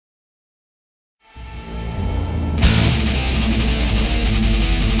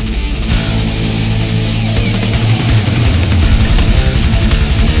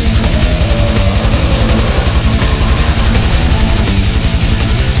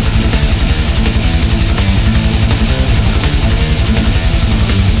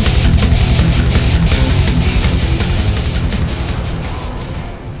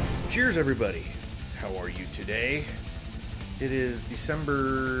It is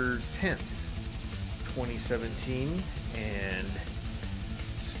December 10th, 2017, and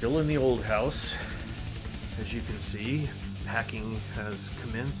still in the old house. As you can see, packing has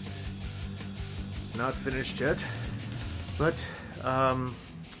commenced. It's not finished yet, but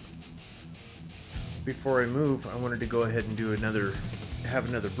before I move, I wanted to go ahead and do have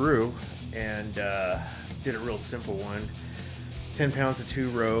another brew, and did a real simple one. 10 pounds of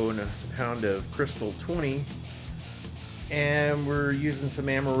 2-row and a pound of Crystal 20, and we're using some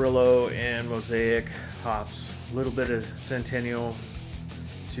Amarillo and Mosaic hops, a little bit of Centennial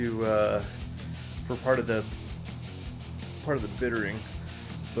for part of the bittering,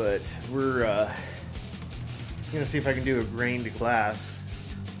 but we're gonna see if I can do a Grain-2-Glass.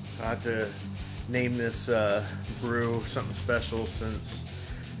 I have to name this brew something special, since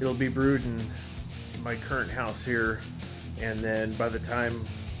it'll be brewed in my current house here, and then by the time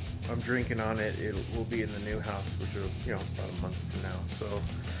I'm drinking on it, it will be in the new house, which will, about a month from now. So a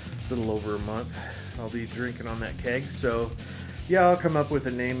little over a month, I'll be drinking on that keg. So yeah, I'll come up with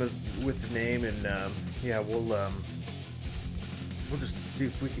a name and yeah, we'll just see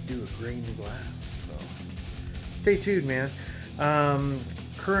if we could do a Grain-2-Glass. So stay tuned, man.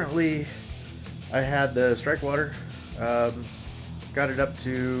 Currently, I had the strike water, got it up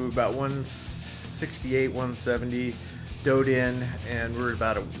to about 168, 170. Doughed in, and we're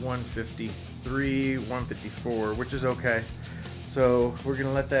about at 153, 154, which is okay. So we're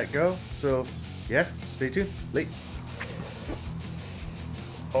gonna let that go. So yeah, stay tuned. Late.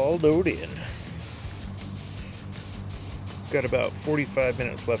 All doughed in. Got about 45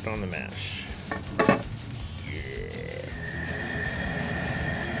 minutes left on the mash. Yeah.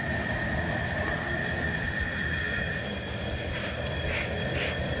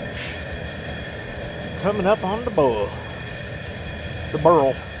 Coming up on the boil. The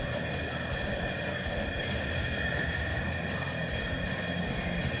burl.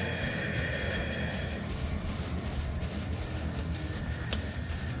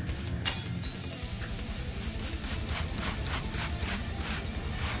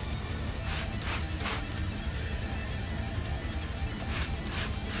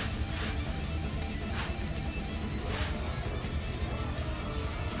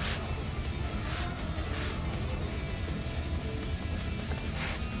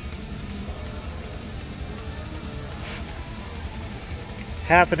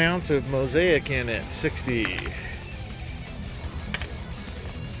 Half an ounce of Mosaic in at 60.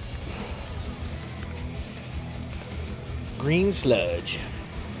 Green sludge.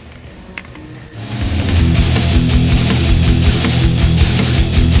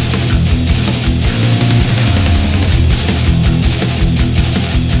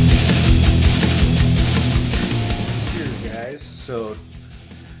 Cheers, guys. So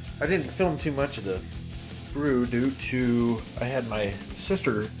I didn't film too much of the brew due to I had my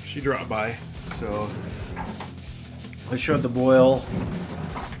sister, she dropped by, so I showed the boil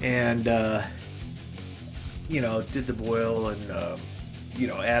and did the boil and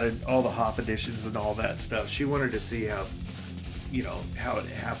added all the hop additions and all that stuff. She wanted to see how how it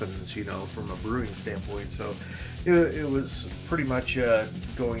happens from a brewing standpoint, so it was pretty much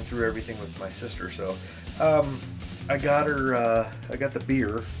going through everything with my sister. So I got the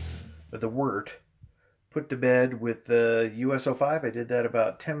beer, the wort, put to bed with the US-05. I did that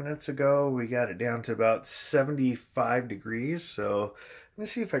about 10 minutes ago. We got it down to about 75 degrees. So let me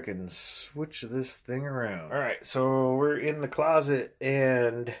see if I can switch this thing around. All right, so we're in the closet,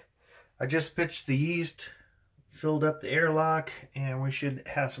 and I just pitched the yeast, filled up the airlock, and we should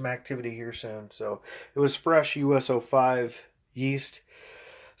have some activity here soon. So it was fresh US-05 yeast.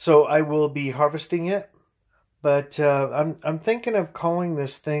 So I will be harvesting it, but I'm thinking of calling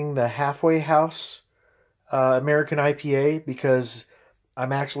this thing the Halfway House American IPA, because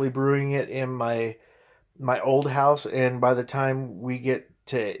I'm actually brewing it in my old house, and by the time we get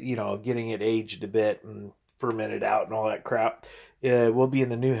to getting it aged a bit and fermented out and all that crap, we'll be in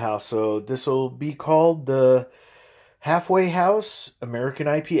the new house. So this will be called the Halfway House American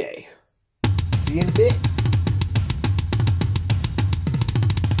IPA. See you in a bit.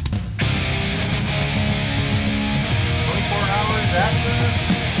 After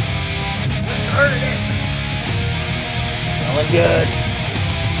we started it. Smelling good.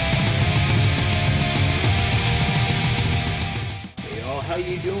 Hey y'all, how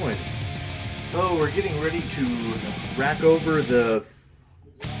you doing? Oh, we're getting ready to rack over the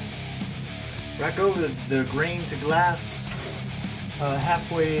Grain-2-Glass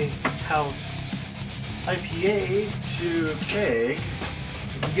Halfway House IPA to keg.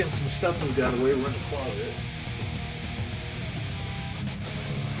 I'm getting some stuff moved out of the way. We're in the closet.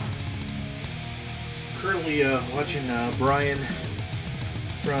 currently watching Brian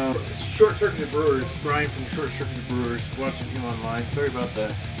from Short Circuit Brewers. Brian from Short Circuit Brewers, watching him online. Sorry about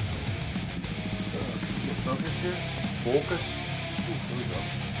the focus here. Focus. Ooh, there we go.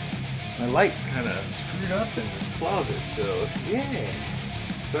 My light's kind of screwed up in this closet, so yeah.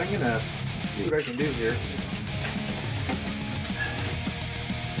 So I'm gonna see what I can do here.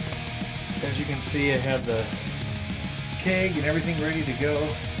 As you can see, I have the keg and everything ready to go.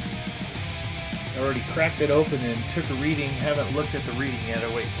 I already cracked it open and took a reading. Haven't looked at the reading yet.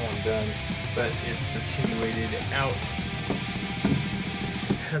 I'll wait till I'm done. But it's attenuated out.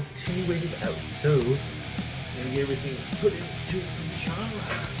 It has attenuated out. So I'm gonna get everything put into position.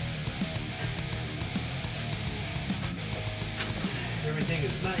 Everything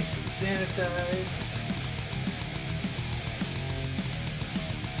is nice and sanitized.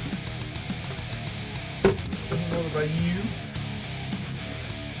 Over by you.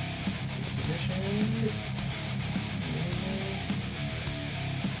 Position.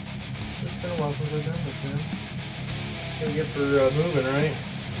 It's been a while since I've done this, man. Gotta get for moving, right?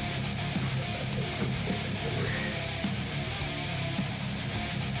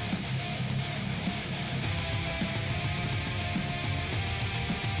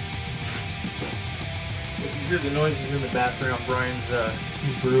 If you hear the noises in the background, Brian's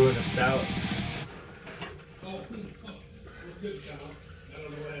he's brewing a stout.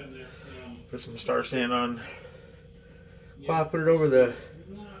 Put some Star Sand on. Well, I put it over the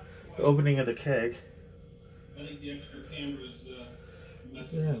opening of the keg. I think the extra camera's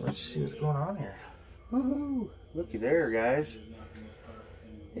yeah, let's just see what's going on here. Woohoo! Looky there, guys.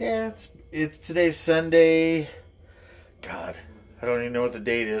 Yeah, it's today's Sunday. God, I don't even know what the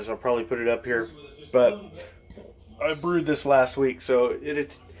date is. I'll probably put it up here. But I brewed this last week, so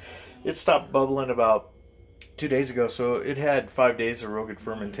it stopped bubbling about 2 days ago. So it had 5 days of real good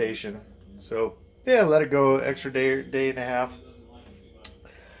fermentation. So yeah, let it go extra day and a half.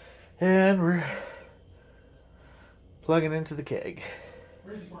 And we're plugging into the keg.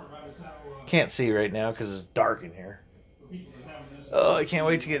 Can't see right now because it's dark in here. Oh, I can't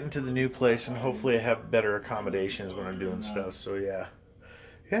wait to get into the new place, and hopefully I have better accommodations when I'm doing stuff. So yeah,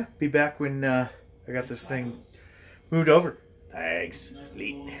 be back when I got this thing moved over. Thanks.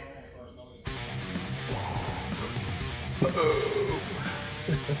 Leet.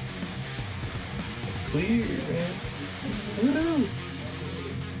 It's clear, man. Woo-hoo.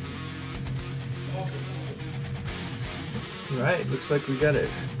 Right, looks like we got it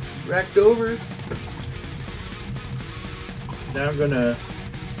racked over. Now I'm gonna,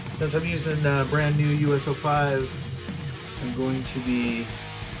 since I'm using brand new USO 5, I'm going to be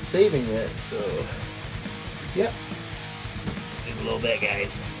saving it. So, yep. Give it a little bit,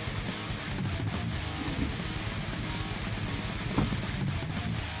 guys.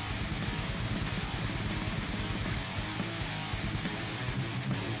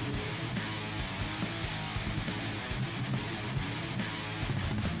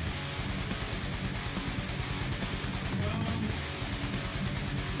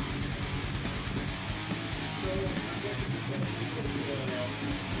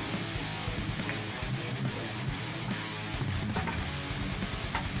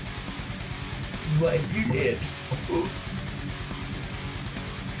 Wipe your lips.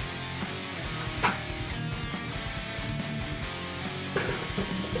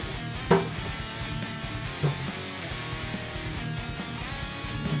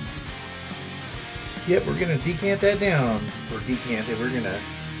 Yep, we're gonna decant that down, or decant it. We're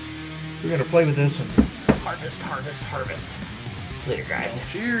gonna play with this and harvest. Later, guys. Well,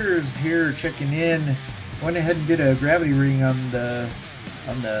 cheers! Here, checking in. Went ahead and did a gravity reading on the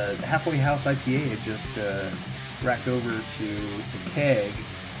Halfway House IPA. I just racked over to the keg,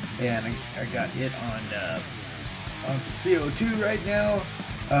 and I got it on some CO2 right now.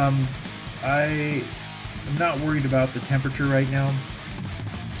 I am not worried about the temperature right now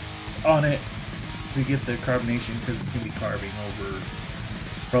on it to get the carbonation, because it's going to be carving over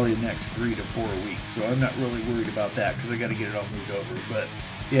probably the next 3 to 4 weeks. So I'm not really worried about that because I got to get it all moved over. But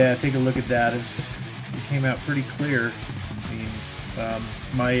yeah, take a look at that. It came out pretty clear. I mean,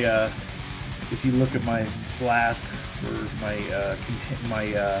 if you look at my flask, or my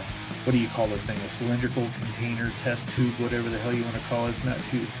what do you call this thing? A cylindrical container, test tube, whatever the hell you want to call it. It's not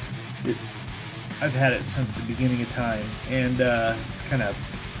too. I've had it since the beginning of time, and it's kind of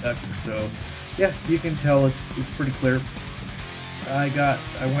stuck. So yeah, you can tell it's pretty clear. I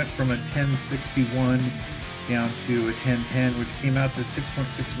went from a 1061 down to a 1010, which came out to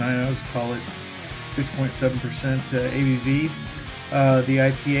 6.69. I always call it 6.7% ABV. The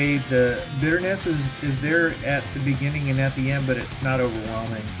IPA, the bitterness is there at the beginning and at the end, but it's not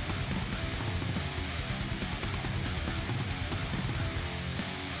overwhelming.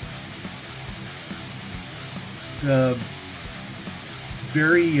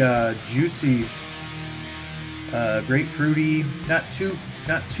 very juicy, grapefruity. Not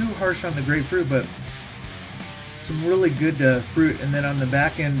too harsh on the grapefruit, but some really good fruit. And then on the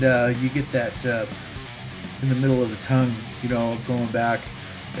back end, you get that in the middle of the tongue, you know, going back.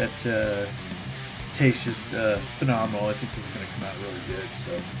 That tastes just phenomenal. I think this is going to come out really good.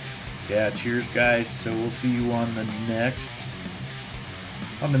 So, yeah, cheers, guys. So we'll see you on the next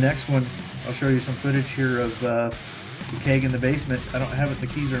one. I'll show you some footage here of the keg in the basement. I don't have it in the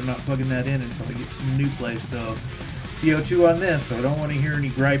keys, or I'm not plugging that in until I get to the new place. So CO2 on this, so I don't want to hear any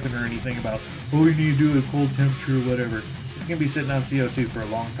griping or anything about, oh, you need to do it at cold temperature or whatever. It's going to be sitting on CO2 for a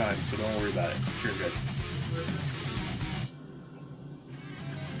long time, so don't worry about it. Cheers, guys.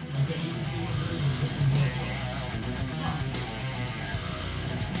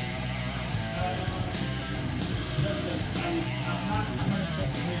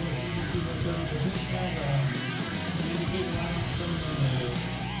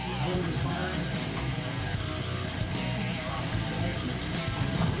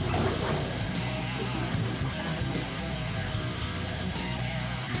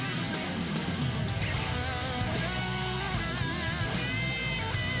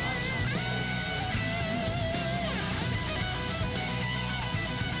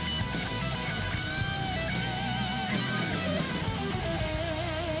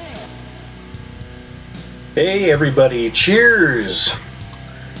 Hey everybody, cheers!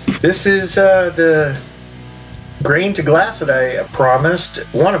 This is the Grain-2-Glass that I promised,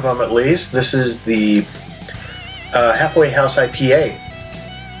 one of them at least. This is the Halfway House IPA.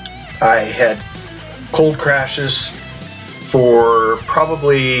 I had cold crashes for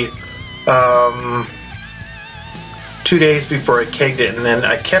probably 2 days before I kegged it, and then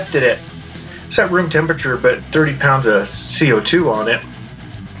I kept it at room temperature, but 30 pounds of CO2 on it.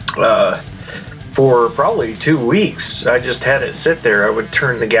 For probably 2 weeks. I just had it sit there. I would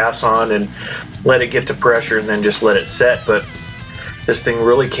turn the gas on and let it get to pressure and then just let it set, but this thing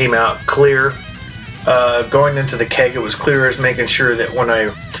really came out clear. Going into the keg, it was clear as making sure that when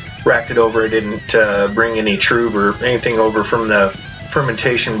I racked it over, I didn't bring any trub or anything over from the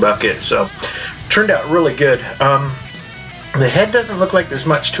fermentation bucket, so turned out really good. The head doesn't look like there's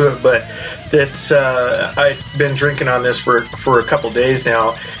much to it, but it's I've been drinking on this for a couple days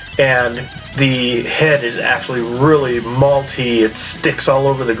now, and the head is actually really malty. It sticks all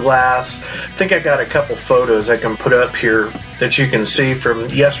over the glass. I think I got a couple photos I can put up here that you can see from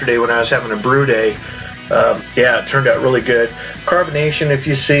yesterday when I was having a brew day. Yeah, it turned out really good. Carbonation, if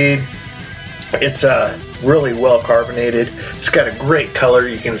you see, it's really well carbonated. It's got a great color.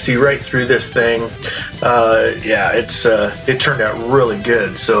 You can see right through this thing. Yeah, it turned out really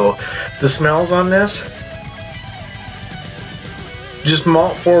good. So the smells on this, just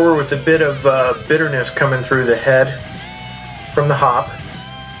malt forward with a bit of bitterness coming through the head from the hop.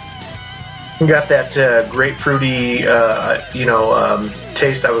 You got that grapefruity,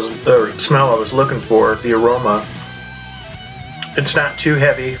 taste or smell I was looking for, the aroma. It's not too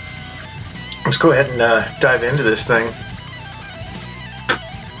heavy. Let's go ahead and dive into this thing.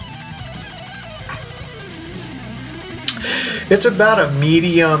 It's about a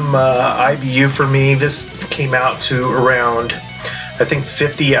medium IBU for me. This came out to around, I think,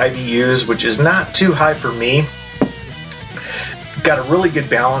 50 IBUs, which is not too high for me. Got a really good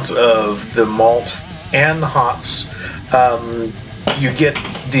balance of the malt and the hops. You get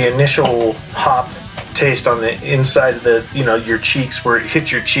the initial hop taste on the inside of the, your cheeks, where it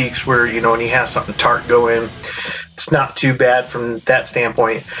hits your cheeks, where, when you have something tart go in. It's not too bad from that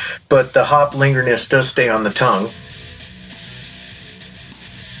standpoint, but the hop lingerness does stay on the tongue.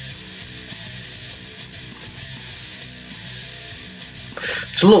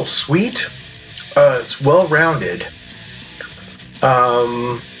 It's a little sweet. It's well-rounded.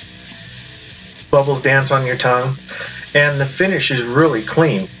 Bubbles dance on your tongue, and the finish is really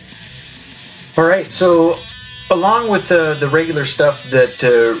clean. All right, so along with the regular stuff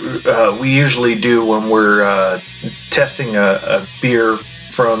that we usually do when we're testing a beer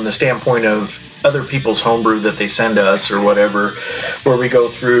from the standpoint of other people's homebrew that they send us or whatever, where we go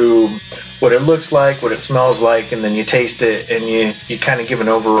through what it looks like, what it smells like, and then you taste it and you kind of give an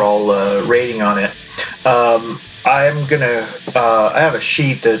overall rating on it. I have a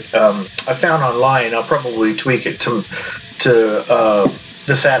sheet that I found online. I'll probably tweak it to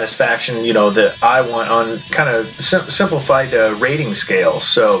the satisfaction, that I want on kind of simplified rating scale.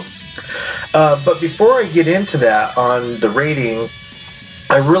 So, but before I get into that on the rating,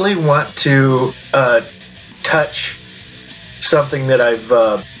 I really want to touch something that I've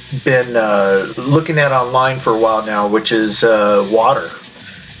been looking at online for a while now, which is water.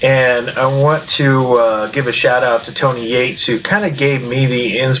 And I want to give a shout out to Tony Yates, who kind of gave me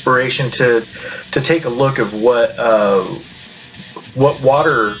the inspiration to take a look of what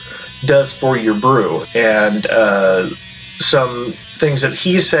water does for your brew, and some things that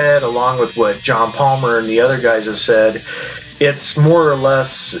he said, along with what John Palmer and the other guys have said. It's more or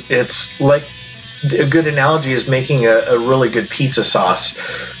less, it's like, a good analogy is making a really good pizza sauce.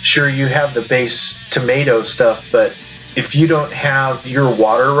 Sure, you have the base tomato stuff, but if you don't have your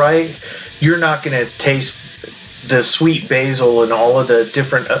water right, you're not going to taste the sweet basil and all of the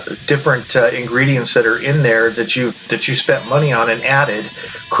different ingredients that are in there that you spent money on and added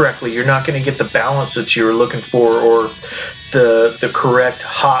correctly. You're not going to get the balance that you were looking for, or the correct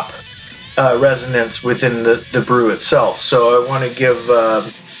hop resonance within the brew itself. So I want to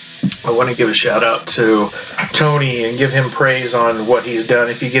give a shout out to Tony and give him praise on what he's done.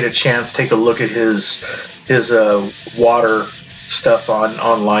 If you get a chance, take a look at his water stuff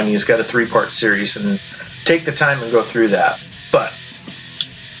online. He's got a 3-part series, and take the time and go through that. But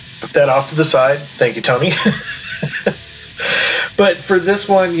put that off to the side. Thank you, Tony. But for this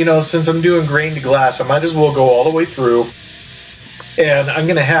one, since I'm doing Grain-to-Glass, I might as well go all the way through. And I'm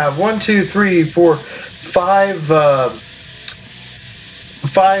going to have 1, 2, 3, 4, 5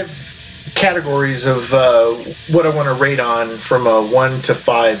 categories of what I want to rate on from a 1 to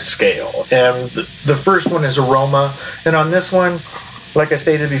 5 scale. And the first one is aroma. And on this one, like I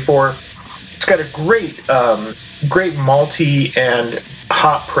stated before, it's got a great malty and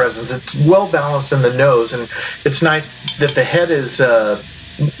hop presence. It's well balanced in the nose, and it's nice that the head is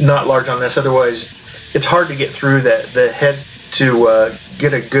not large on this. Otherwise, it's hard to get through the head to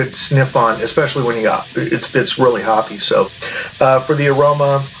get a good sniff on, especially when it's really hoppy. So for the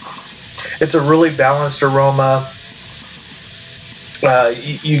aroma, it's a really balanced aroma.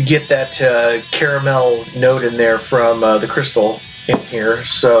 You get that caramel note in there from the crystal in here.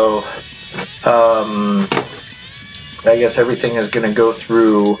 So I guess everything is going to go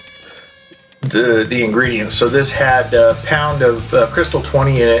through the ingredients. So this had a pound of Crystal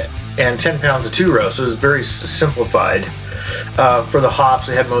 20 in it and 10 pounds of 2-row, so it was very simplified. For the hops,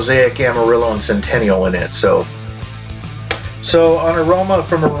 it had Mosaic, Amarillo, and Centennial in it. So on aroma,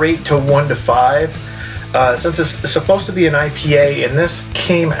 from a rate to 1 to 5, since it's supposed to be an IPA, and this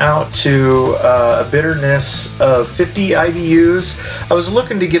came out to a bitterness of 50 IBUs, I was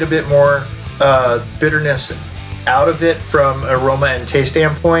looking to get a bit more bitterness out of it from aroma and taste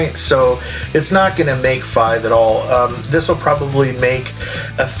standpoint, so it's not going to make 5 at all. This will probably make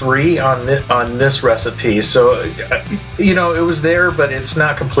a 3 on this recipe. So it was there, but it's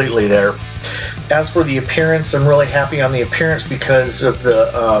not completely there. As for the appearance, I'm really happy on the appearance because of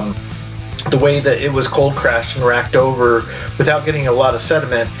the way that it was cold crashed and racked over without getting a lot of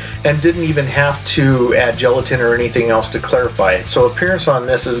sediment, and didn't even have to add gelatin or anything else to clarify it. So appearance on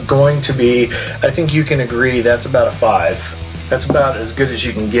this is going to be, I think you can agree, that's about a 5. That's about as good as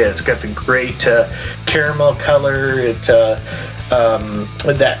you can get. It's got the great caramel color, that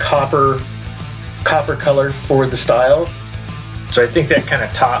copper color for the style. So I think that kind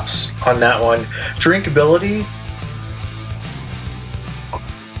of tops on that one. Drinkability,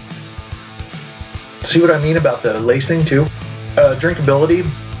 see what I mean about the lacing too? Drinkability,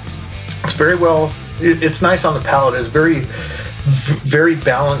 it's very well, it's nice on the palate. It's very, very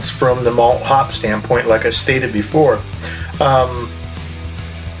balanced from the malt hop standpoint, like I stated before.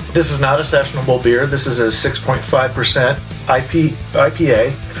 This is not a sessionable beer. This is a 6.5%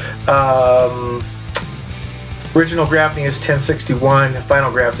 IPA. Original gravity is 1061.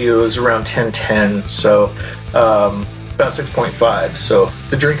 Final gravity was around 1010. So about 6.5. So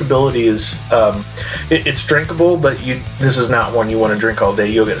the drinkability is it's drinkable, but this is not one you want to drink all day.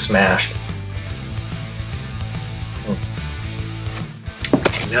 You'll get smashed.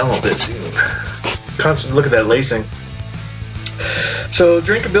 Now a little bit soon. Constant look at that lacing. So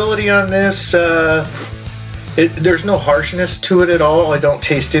drinkability on this, there's no harshness to it at all. I don't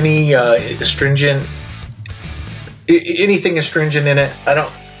taste any astringent, anything astringent in it. I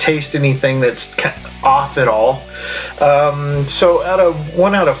don't taste anything that's off at all. So out of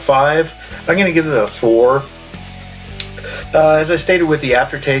 1 out of 5, I'm going to give it a 4. As I stated with the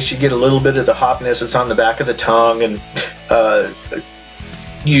aftertaste, you get a little bit of the hopness that's on the back of the tongue, and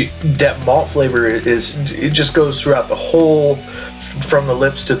that malt flavor it just goes throughout the whole, from the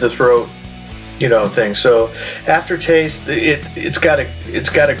lips to the throat, thing. So aftertaste, it's got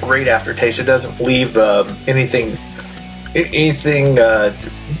a great aftertaste. It doesn't leave anything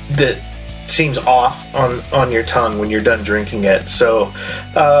that seems off on your tongue when you're done drinking it. So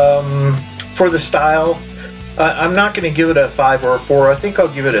for the style, I'm not going to give it a 5 or a 4. I think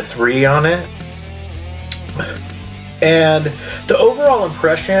I'll give it a 3 on it. And the overall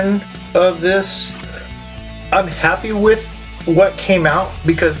impression of this, I'm happy with what came out,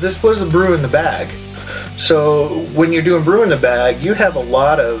 because this was a brew in the bag. So when you're doing brew in the bag, you have a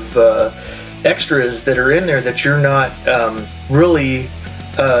lot of extras that are in there that you're not really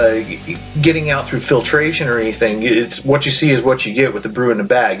getting out through filtration or anything. It's what you see is what you get with the brew in the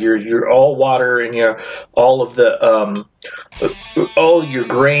bag. You're all water, and all of the all your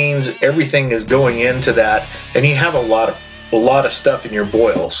grains, everything is going into that, and you have a lot of stuff in your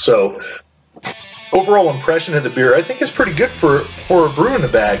boil. So overall impression of the beer, I think, is pretty good for a brew in the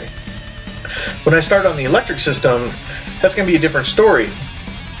bag. When I start on the electric system, that's going to be a different story.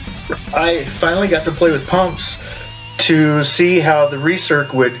 I finally got to play with pumps to see how the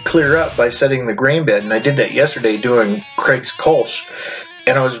recirc would clear up by setting the grain bed, and I did that yesterday doing Craig's Kolsch,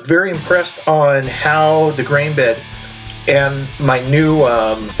 and I was very impressed on how the grain bed and my new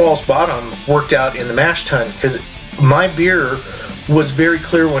false bottom worked out in the mash tun, because my beer was very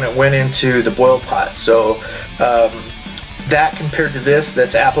clear when it went into the boil pot. So that compared to this,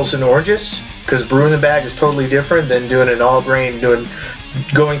 that's apples and oranges, because brewing the bag is totally different than doing an all grain, going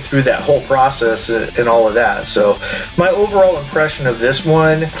through that whole process and all of that. So my overall impression of this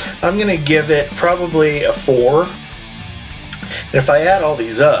one, I'm going to give it probably a 4. And if I add all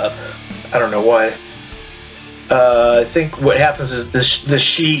these up, I don't know why. I think what happens is the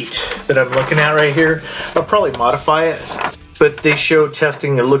sheet that I'm looking at right here, I'll probably modify it, but they show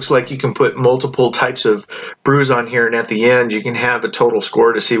testing. It looks like you can put multiple types of brews on here, and at the end you can have a total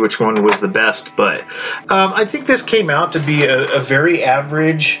score to see which one was the best. But I think this came out to be a very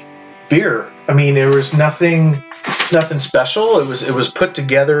average beer. I mean, there was nothing special. It was put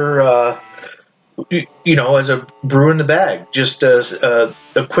together as a brew in the bag, just as a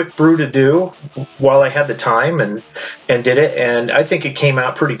quick brew to do while I had the time, and did it, and I think it came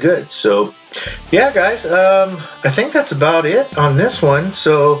out pretty good. So yeah, guys, I think that's about it on this one.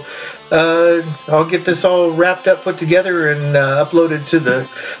 So I'll get this all wrapped up, put together, and uploaded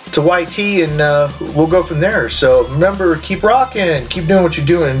to YT, and we'll go from there. So remember, keep rocking, keep doing what you're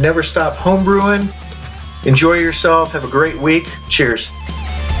doing, and never stop homebrewing. Enjoy yourself, have a great week. Cheers.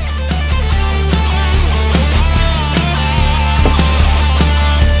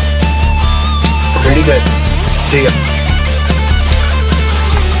 Pretty good. See ya.